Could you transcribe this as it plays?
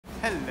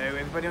Hello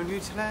everybody on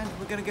Newtoland.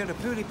 We're going to go to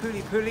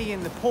Pooley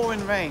in the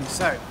pouring rain.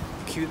 So,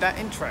 cue that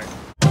intro.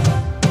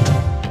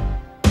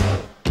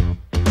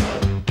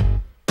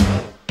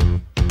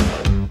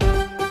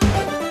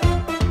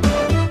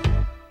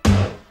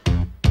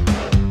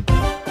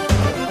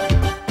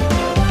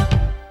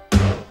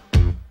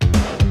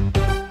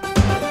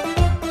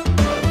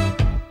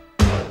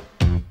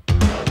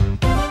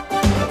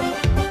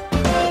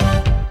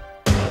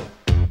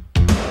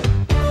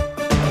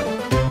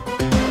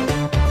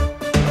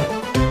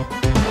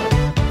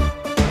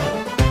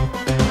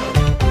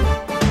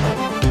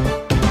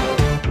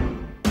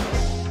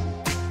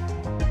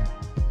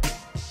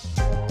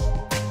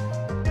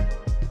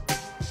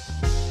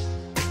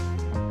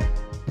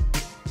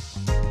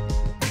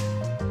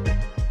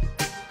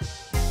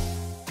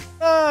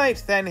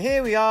 Right then,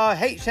 here we are,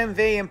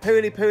 HMV and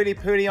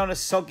Pooley on a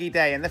soggy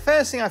day. And the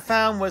first thing I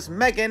found was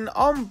Megan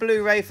on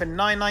Blu-ray for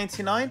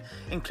 $9.99,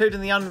 including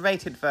the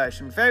unrated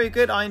version. Very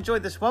good, I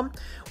enjoyed this one.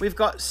 We've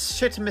got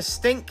Shit and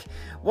Stink.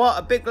 What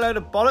a big load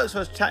of bollocks. I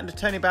was chatting to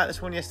Tony about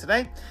this one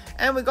yesterday.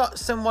 And we've got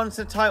some ones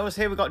and titles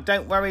here. We've got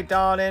Don't Worry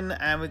Darling,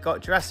 and we've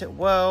got Jurassic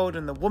World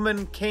and The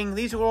Woman King.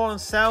 These are all on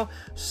sale.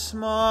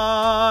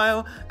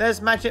 Smile.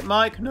 There's Magic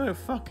Mike. No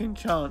fucking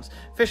chance.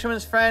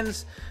 Fisherman's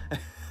Friends.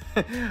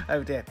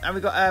 Oh dear. And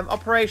we've got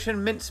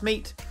Operation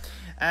Mincemeat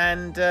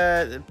and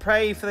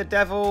Pray for the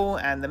Devil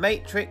and The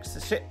Matrix, the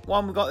shit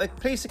one. We've got the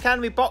Police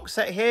Academy box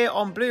set here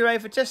on Blu-ray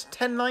for just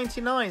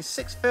 $10.99.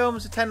 6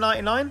 films for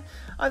 $10.99.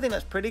 I think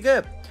that's pretty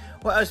good.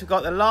 What else we've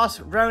got? The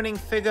Last Ronin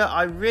figure.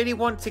 I really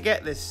want to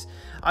get this.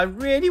 I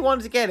really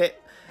want to get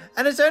it.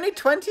 And it's only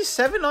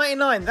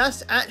 $27.99.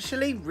 That's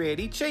actually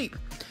really cheap.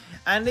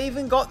 And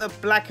even got the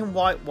black and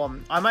white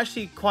one. I'm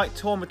actually quite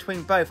torn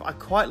between both. I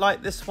quite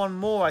like this one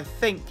more, I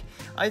think.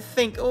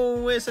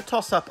 Oh, it's a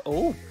toss-up.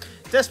 Oh,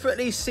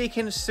 Desperately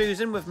Seeking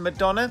Susan with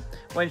Madonna,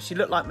 when she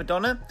looked like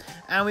Madonna.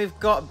 And we've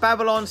got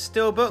Babylon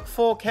Steelbook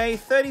 4K,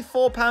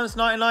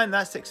 £34.99.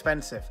 That's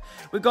expensive.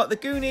 We've got the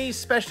Goonies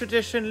Special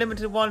Edition,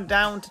 limited one,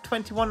 down to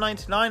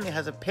 $21.99. It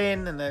has a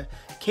pin and a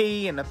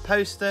key and a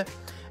poster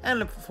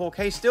and a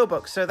 4K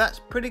Steelbook. So that's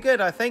pretty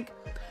good, I think.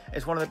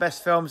 It's one of the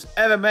best films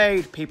ever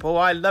made, people.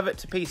 I love it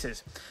to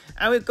pieces.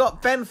 And we've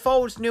got Ben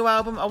Folds' new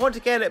album. I want to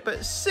get it, but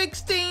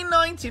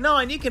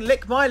 $16.99. You can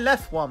lick my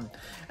left one.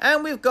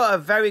 And we've got a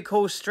very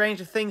cool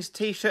Stranger Things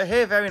t-shirt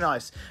here. Very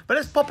nice. But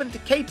let's pop into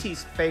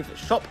Katie's favourite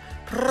shop,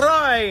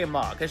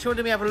 Primark. And she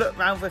wanted me to have a look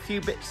around for a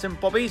few bits and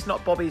bobbies,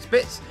 not Bobby's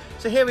bits.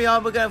 So here we are.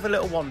 We're going for a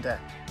little wander.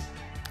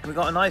 We've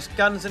got a nice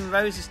Guns N'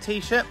 Roses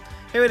t-shirt.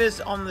 Here it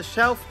is on the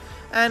shelf.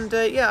 And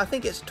yeah, I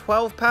think it's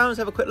 £12.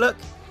 Have a quick look.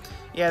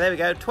 Yeah, there we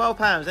go,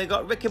 £12. They've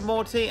got Rick and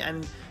Morty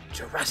and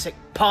Jurassic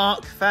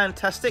Park,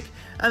 fantastic.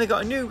 And they've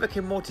got a new Rick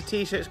and Morty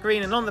t-shirt, it's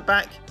green, and on the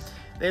back,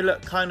 they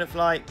look kind of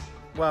like,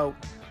 well,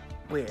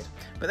 weird.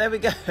 But there we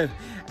go. And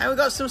we've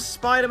got some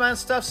Spider-Man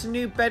stuff, some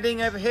new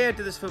bedding over here. I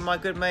did this for my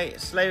good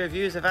mate, Slay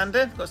Reviews,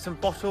 Evander. Got some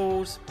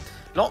bottles,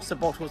 lots of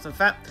bottles in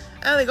fact.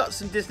 And they got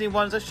some Disney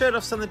ones. I showed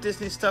off some of the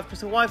Disney stuff because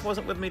the wife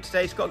wasn't with me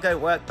today. She's got to go to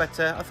work, but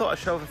I thought I'd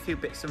show off a few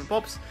bits and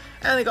bobs.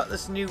 And they got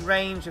this new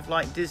range of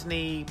like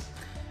Disney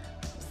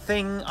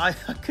thing. I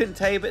couldn't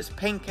tell you, but it's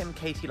pink and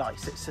Katie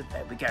likes it, so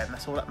there we go, and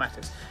that's all that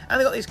matters. And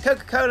they've got these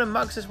Coca-Cola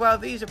mugs as well.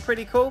 These are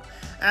pretty cool.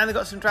 And they've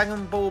got some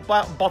Dragon Ball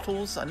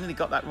bottles. I nearly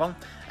got that wrong.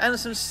 And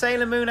some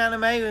Sailor Moon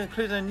anime,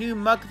 including a new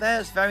mug there.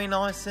 It's very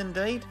nice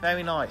indeed,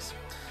 very nice.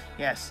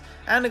 Yes.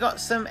 And they've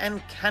got some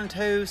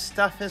Encanto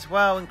stuff as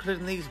well,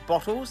 including these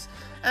bottles.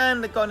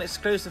 And they've got an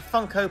exclusive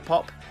Funko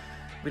Pop.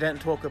 We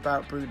don't talk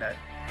about Bruno.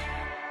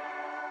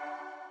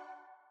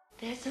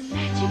 There's a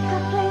magical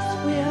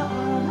place, we're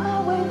on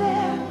our way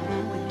there,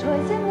 with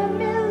toys in the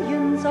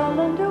millions all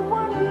under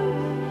one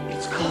roof.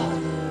 It's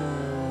called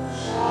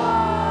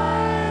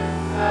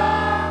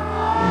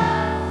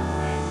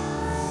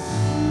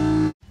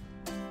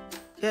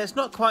Yeah, it's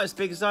not quite as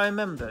big as I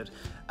remembered.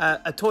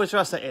 A Toys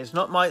R Us, that is,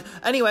 not my...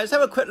 Anyway, let's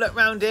have a quick look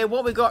around here.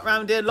 What we got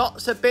around here,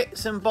 lots of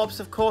bits and bobs,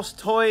 of course,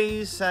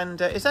 toys,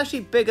 and it's actually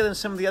bigger than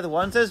some of the other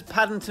ones. There's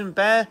Paddington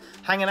Bear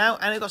hanging out,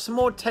 and we've got some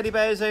more teddy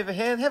bears over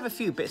here. They have a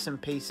few bits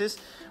and pieces.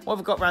 What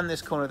have we got around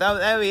this corner?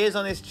 There he is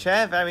on his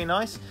chair, very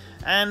nice.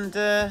 And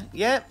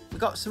yeah, we've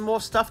got some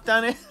more stuff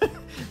down here.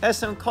 There's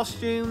some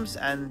costumes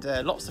and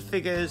lots of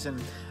figures,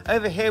 and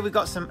over here we've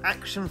got some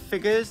action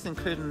figures,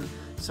 including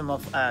some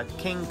of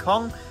King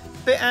Kong.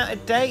 Bit out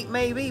of date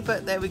maybe,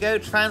 but there we go.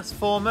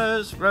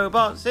 Transformers,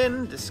 robots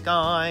in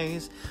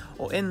disguise,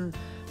 or in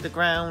the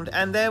ground.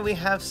 And there we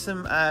have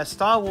some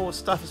Star Wars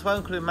stuff as well,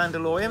 including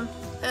Mandalorian.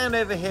 And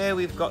over here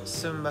we've got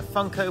some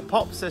Funko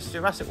Pops. There's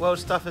Jurassic World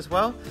stuff as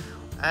well.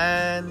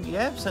 And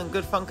yeah, some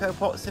good Funko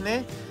Pops in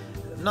here.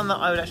 None that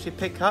I would actually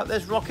pick up.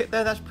 There's Rocket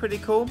there, that's pretty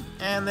cool.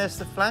 And there's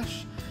the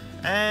Flash.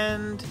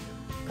 And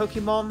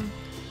Pokemon,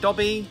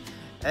 Dobby.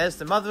 There's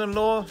the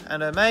mother-in-law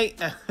and her mate.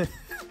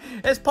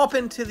 Let's pop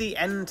into the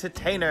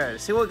entertainer.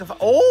 See what we can find.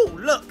 Oh,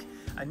 look!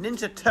 A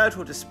Ninja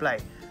Turtle display.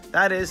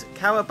 That is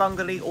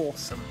cowabungally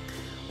awesome.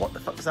 What the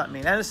fuck does that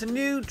mean? And it's a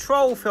new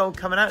Troll film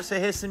coming out, so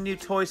here's some new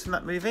toys from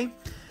that movie.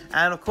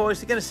 And of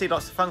course, you're going to see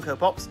lots of Funko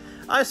Pops.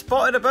 I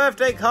spotted a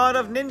birthday card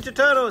of Ninja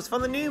Turtles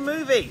from the new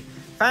movie.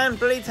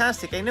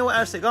 Fan-billy-tastic. You know what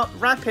else they got?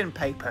 Wrapping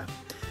paper.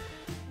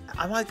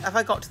 Have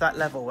I got to that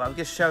level where I'm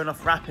just showing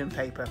off wrapping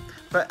paper?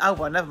 But, oh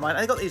well, never mind.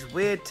 I got these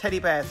weird teddy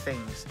bear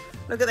things.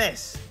 Look at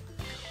this.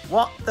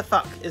 What the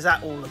fuck is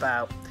that all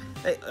about?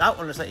 That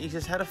one looks like you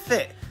just had a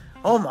fit.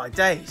 Oh my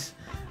days.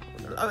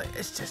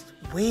 It's just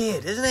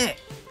weird, isn't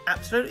it?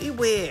 Absolutely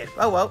weird.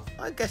 Oh well,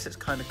 I guess it's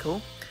kind of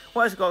cool.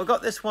 What else we got? We've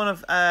got this one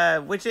of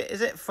Widget.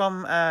 Is it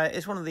from?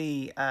 It's one of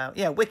the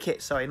yeah,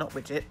 Wicket. Sorry, not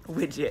Widget.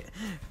 Widget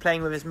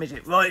playing with his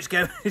midget. Right, let's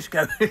go. Let's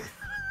go.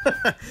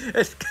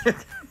 Let's go.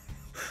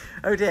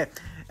 Oh dear.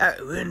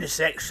 We're in the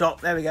sex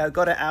shop. There we go.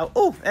 Got it out.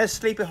 Oh, there's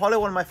Sleepy Hollow,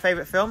 one of my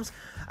favourite films,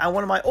 and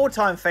one of my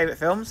all-time favourite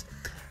films.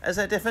 There's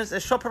no difference.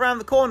 There's Shop Around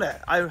the Corner.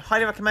 I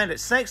highly recommend it.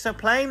 Snakes on a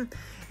Plane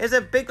is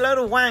a big load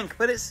of wank,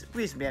 but it's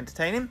reasonably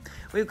entertaining.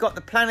 We've got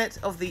the Planet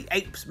of the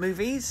Apes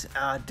movies.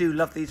 I do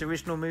love these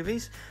original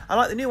movies. I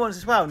like the new ones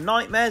as well.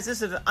 Nightmares.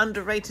 This is an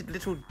underrated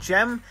little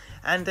gem.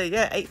 And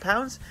yeah,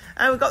 £8.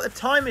 And we've got the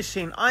Time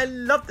Machine. I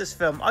love this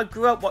film. I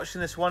grew up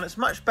watching this one. It's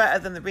much better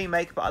than the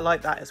remake, but I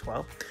like that as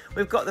well.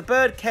 We've got the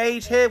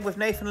Birdcage here with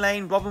Nathan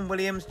Lane, Robin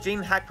Williams,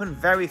 Gene Hackman.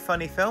 Very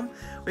funny film.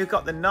 We've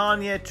got the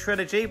Narnia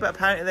trilogy, but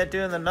apparently they're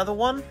doing another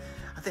one.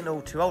 I think they're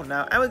all too old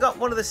now. And we've got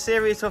one of the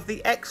series of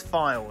the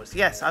X-Files.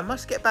 Yes, I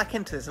must get back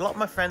into this. A lot of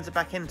my friends are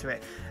back into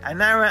it. And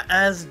now we're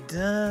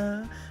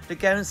to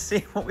go and see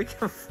what we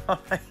can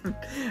find.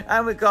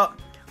 And we've got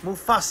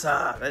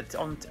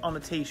Mufasa on a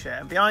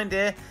t-shirt. And behind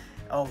here,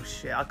 oh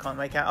shit, I can't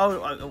make out.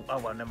 Oh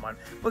well, never mind.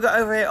 We've got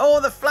over here,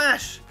 oh, the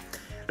Flash.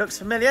 Looks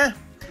familiar.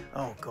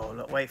 Oh god,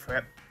 look, wait for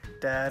it.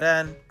 Da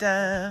da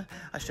da.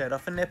 I showed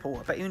off a nipple.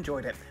 I bet you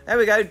enjoyed it. There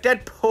we go,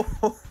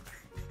 Deadpool.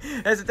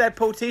 There's a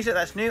Deadpool t-shirt,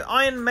 that's new.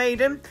 Iron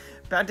Maiden,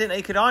 but I didn't know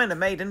you could iron a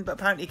Maiden, but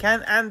apparently you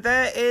can. And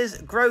there is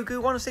Grogu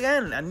once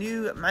again, a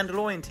new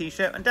Mandalorian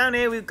t-shirt. And down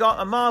here we've got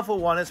a Marvel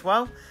one as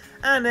well.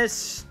 And there's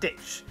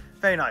Stitch.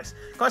 Very nice.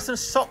 Got some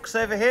socks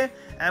over here.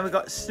 And we've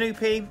got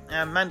Snoopy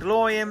and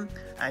Mandalorian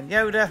and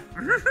Yoda.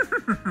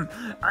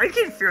 I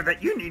can feel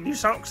that you need new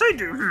socks, I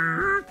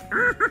do.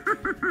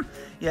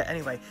 Yeah,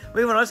 anyway,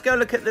 moving on. Let's go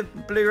look at the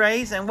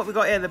Blu-rays and what we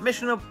got here. The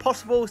Mission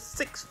Impossible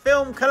 6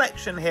 film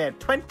collection here.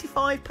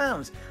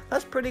 £25.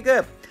 That's pretty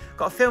good.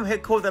 Got a film here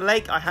called The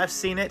Lake. I have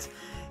seen it.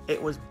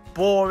 It was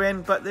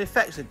boring, but the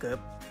effects are good.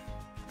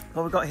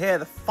 What we got here?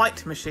 The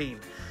Fight Machine.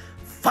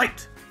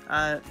 Fight!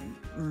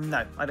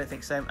 No, I don't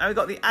think so. And we've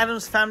got the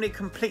Addams Family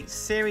Complete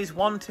Series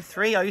 1 to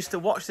 3. I used to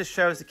watch this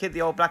show as a kid,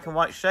 the old black and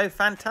white show.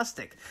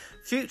 Fantastic.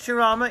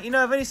 Futurama. You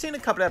know, I've only seen a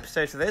couple of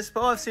episodes of this,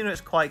 but I've seen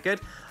it's quite good.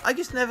 I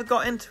just never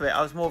got into it.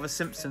 I was more of a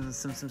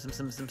Simpsons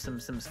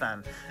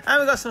fan. And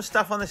we've got some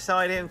stuff on the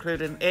side here,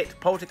 including It,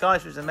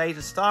 Poltergeist, which is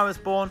amazing, Star is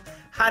Born,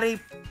 Harry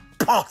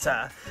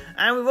Potter.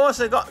 And we've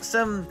also got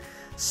some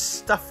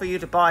stuff for you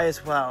to buy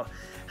as well.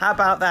 How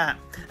about that?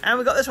 And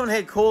we've got this one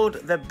here called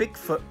The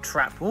Bigfoot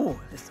Trap. Oh,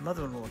 it's the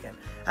mother-in-law again.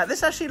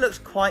 This actually looks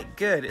quite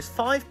good. It's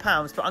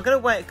 £5, but I'm going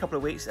to wait a couple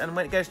of weeks and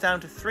when it goes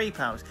down to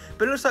 £3.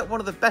 But it looks like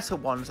one of the better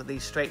ones of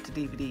these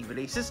straight-to-DVD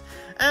releases.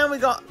 And we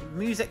got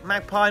Music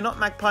Magpie, not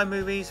Magpie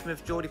Movies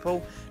with Geordie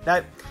Pool.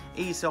 No,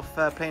 he's off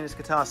playing his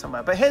guitar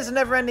somewhere. But here's a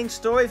never-ending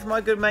story from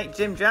my good mate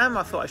Jim Jam.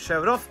 I thought I'd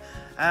show it off.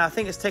 I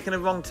think it's taken a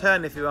wrong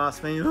turn if you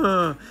ask me.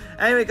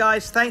 Anyway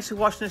guys, thanks for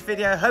watching this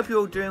video. Hope you're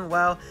all doing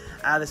well.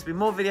 There'll be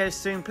more videos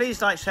soon.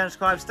 Please like, share, and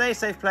subscribe. Stay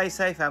safe, play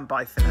safe, and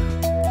bye for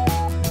now.